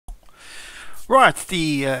Right,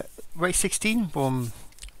 the race 16 from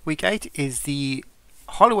week 8 is the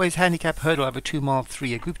Holloway's handicap hurdle over 2 mile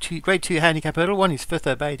 3. A grade 2 handicap hurdle. One is Fifth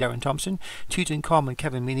Obey, Darren Thompson. Tutankhamun,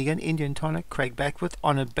 Kevin Minigan. Indian Tonic, Craig Beckwith.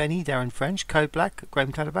 Honor Benny, Darren French. Code Black,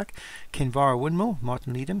 Graham Clutterbuck. Kinvara Windmill,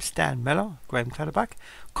 Martin Leadham. Stan Mellor, Graham Clutterbuck.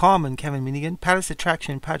 Carmen, Kevin Minigan. Palace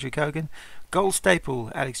Attraction, Patrick Hogan. Gold Staple,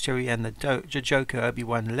 Alex Cherry, and the Joker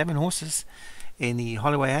Obi-Wan. 11 horses in the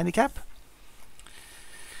Holloway handicap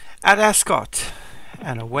at Ascot,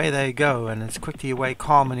 and away they go, and it's quickly away.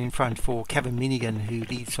 Carmen in front for Kevin Minigan, who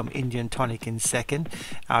leads from Indian Tonic in second.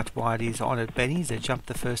 Out wide is Honoured Benny's. They jumped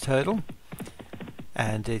the first hurdle,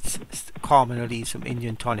 and it's Carmen who leads from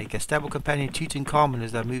Indian Tonic. A stable companion, Tutankhamun,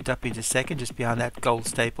 as they moved up into second, just behind that Gold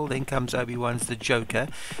Staple. Then comes Obi-Wan's The Joker.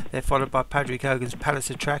 They're followed by Patrick Hogan's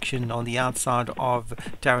Palace Attraction on the outside of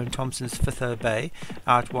Darren Thompson's Fifth Obey.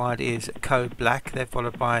 Out wide is Code Black. They're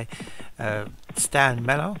followed by Stan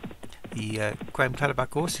Mellor. The Graham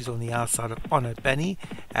Clutterbuck horse is on the outside of Honor Benny,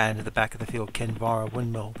 and at the back of the field, Kinvara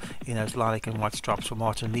Windmill in those lilac and white stripes for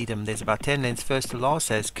Martin Leadham. There's about 10 lengths first to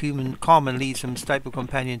last, as Carmen leads from stable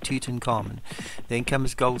companion Tutankhamun. Then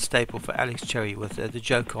comes Gold Staple for Alex Cherry with the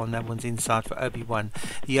Joker on that one's inside for Obi-Wan.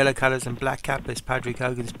 The yellow colours and black cap is Patrick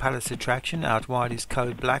Hogan's Palace Attraction. Out wide is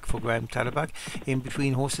Code Black for Graham Clutterbuck. In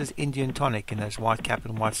between horses, Indian Tonic, and those white cap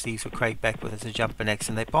and white sleeves for Craig Beckwith as a jumper next.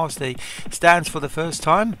 And they pass the stands for the first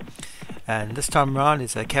time. And this time around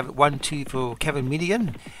is 1-2 for Kevin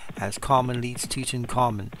Minigan, as Carmen leads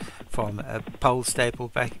Tutankhamun from Gold Staple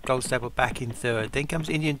back in third. Then comes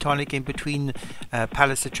Indian Tonic in between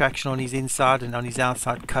Palace Attraction on his inside, and on his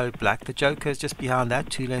outside Code Black. The Joker is just behind that,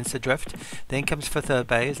 2 lengths adrift. Then comes Fifth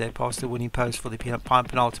Obey as they pass the winning post for the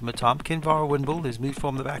penultimate time. Kinvara Windmill has moved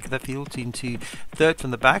from the back of the field into third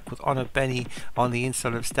from the back, with Honor Benny on the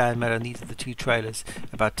inside of Stan Mellor. These are the two trailers,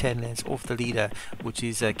 about 10 lengths off the leader, which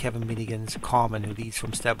is Kevin Minigan's Carmen, who leads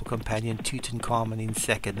from stable companion Tutankhamun in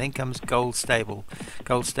second. Then comes Gold Staple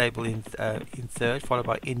in third, followed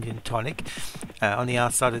by Indian Tonic. On the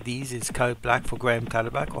outside of these is Code Black for Graham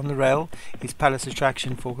Clutterbuck. On the rail is Palace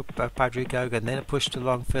Attraction for Patrick Hogan. Then a pushed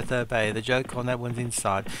along Fifth Obey. The Joker on that one's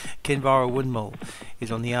inside. Kinvara Windmill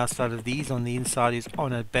is on the outside of these. On the inside is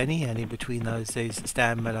Honor Benny, and in between those is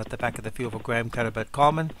Stan Mellor at the back of the field for Graham Clutterbuck.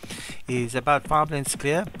 Carmen is about 5 lengths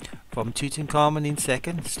clear from Tutankhamun in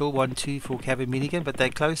second. Still 1-2 for Kevin Minigan, but they're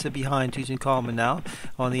closer behind Tutankhamun now.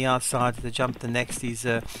 On the outside of the jump, the next is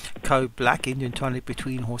Code Black, Indian Tonic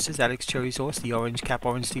between horses. Alex Cherry's horse, the orange cap,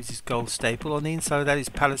 orange sleeves, is Gold Staple. On the inside of that is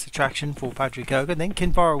Palace Attraction for Patrick Hogan. Then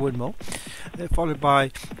Kinvara Windmill. They're followed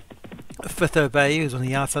by Fifth Obey, who's on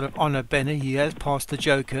the outside of Honor Benny. He has passed the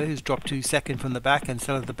Joker, who's dropped to second from the back, and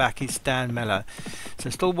still at the back is Stan Mellor.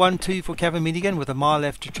 So still 1-2 for Kevin Minigan with a mile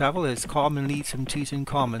left to travel, as Carmen leads from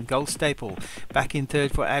Tutankhamun. Gold Staple back in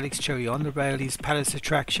third for Alex Cherry. On the rail is Palace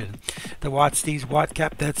Attraction. The white sleeves, white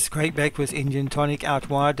cap, that's Craig Beckwith. Indian Tonic out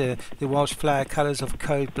wide, the Welsh flag colours of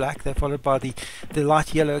Code Black. They're followed by the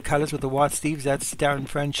light yellow colours with the white sleeves, that's Darren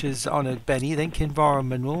French's Honor Benny. Then Kinvara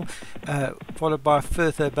Windmill, followed by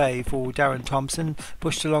Fifth Obey for Darren Thompson.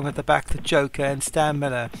 Pushed along at the back the Joker, and Stan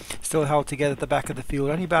Mellor still held together at the back of the field,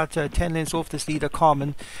 only about 10 lengths off this leader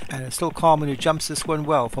Carmen, and it's still Carmen who jumps this one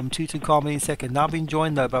well from Tutankhamun in second. Now being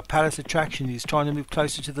joined though by Palace Attraction, who's trying to move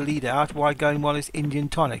closer to the leader. Out wide going well is Indian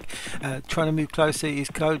Tonic. Trying to move closer is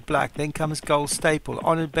Code Black. Then comes Gold Staple.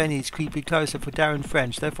 Honoured Benny is creeping closer for Darren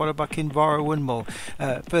French. They're followed by Kinvara Windmill.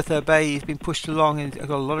 Fifth Obey has been pushed along and got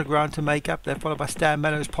a lot of ground to make up. They're followed by Stan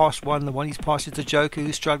Mellor, who's past one. The one he's past is the Joker,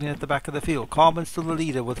 who's struggling at the back of the field. Carmen's still the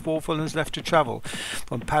leader with 4 furlongs left to travel.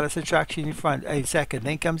 From Palace Attraction in front, a second.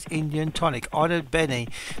 Then comes Indian Tonic. Honoured Benny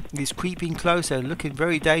is creeping closer, looking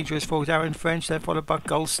very dangerous for Darren French. They're followed by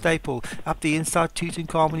Gold Staple. Up the inside,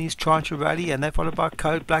 Tutankhamun is trying to rally, and they're followed by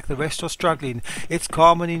Code Black. The rest are struggling. It's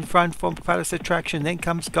Carmen in front from Palace Attraction. Then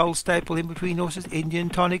comes Gold Staple in between horses. Indian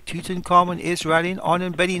Tonic. Tutankhamun is rallying.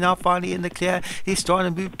 Honoured Benny now finally in the clear. He's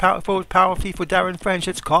starting to move forward powerfully for Darren French.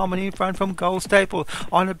 It's Carmen in front from Gold Staple.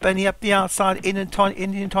 Honoured Benny up the outside.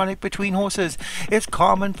 Indian Tonic between horses. It's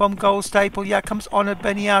Carmen from Gold Staple. Yeah, comes Honor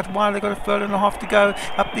Benny out wide. They've got a furlong and a half to go.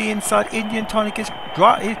 Up the inside, Indian Tonic is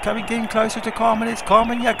getting closer to Carmen. It's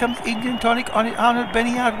Carmen. Yeah, comes Indian Tonic on it. Honor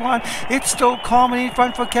Benny out wide. It's still Carmen in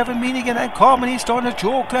front for Kevin Minigan, and Carmen is starting to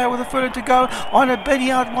draw clear with a furlong to go. Honor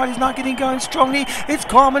Benny out wide. He's not getting going strongly. It's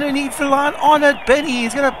Carmen who needs the line. Honor Benny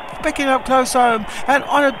is going to pick it up close home, and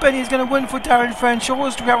Honor Benny is going to win for Darren French.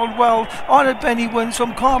 Always travelled well. Honor Benny wins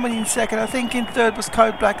from Carmen in second. I think in third was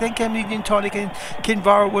Code Black. Then came Indian Tonic, and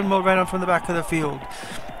Kinvara Windmill ran on from the back of the field.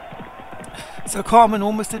 So Carmen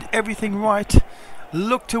almost did everything right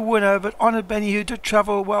looked to win over, but Honor Benny, who did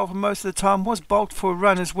travel well for most of the time, was baulked for a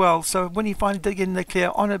run as well. So when he finally did get in the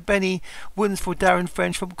clear, Honor Benny wins for Darren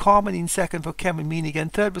French, from Carmen in second for Kevin Meanigan.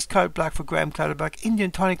 Third was Code Black for Graham Clutterbuck.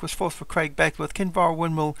 Indian Tonic was fourth for Craig Beckwith. Kinvara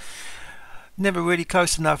Windmill, never really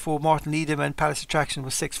close enough for Martin Needham, and Palace Attraction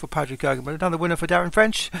was sixth for Patrick Gogan. But another winner for Darren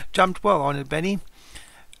French. Jumped well, Honor Benny.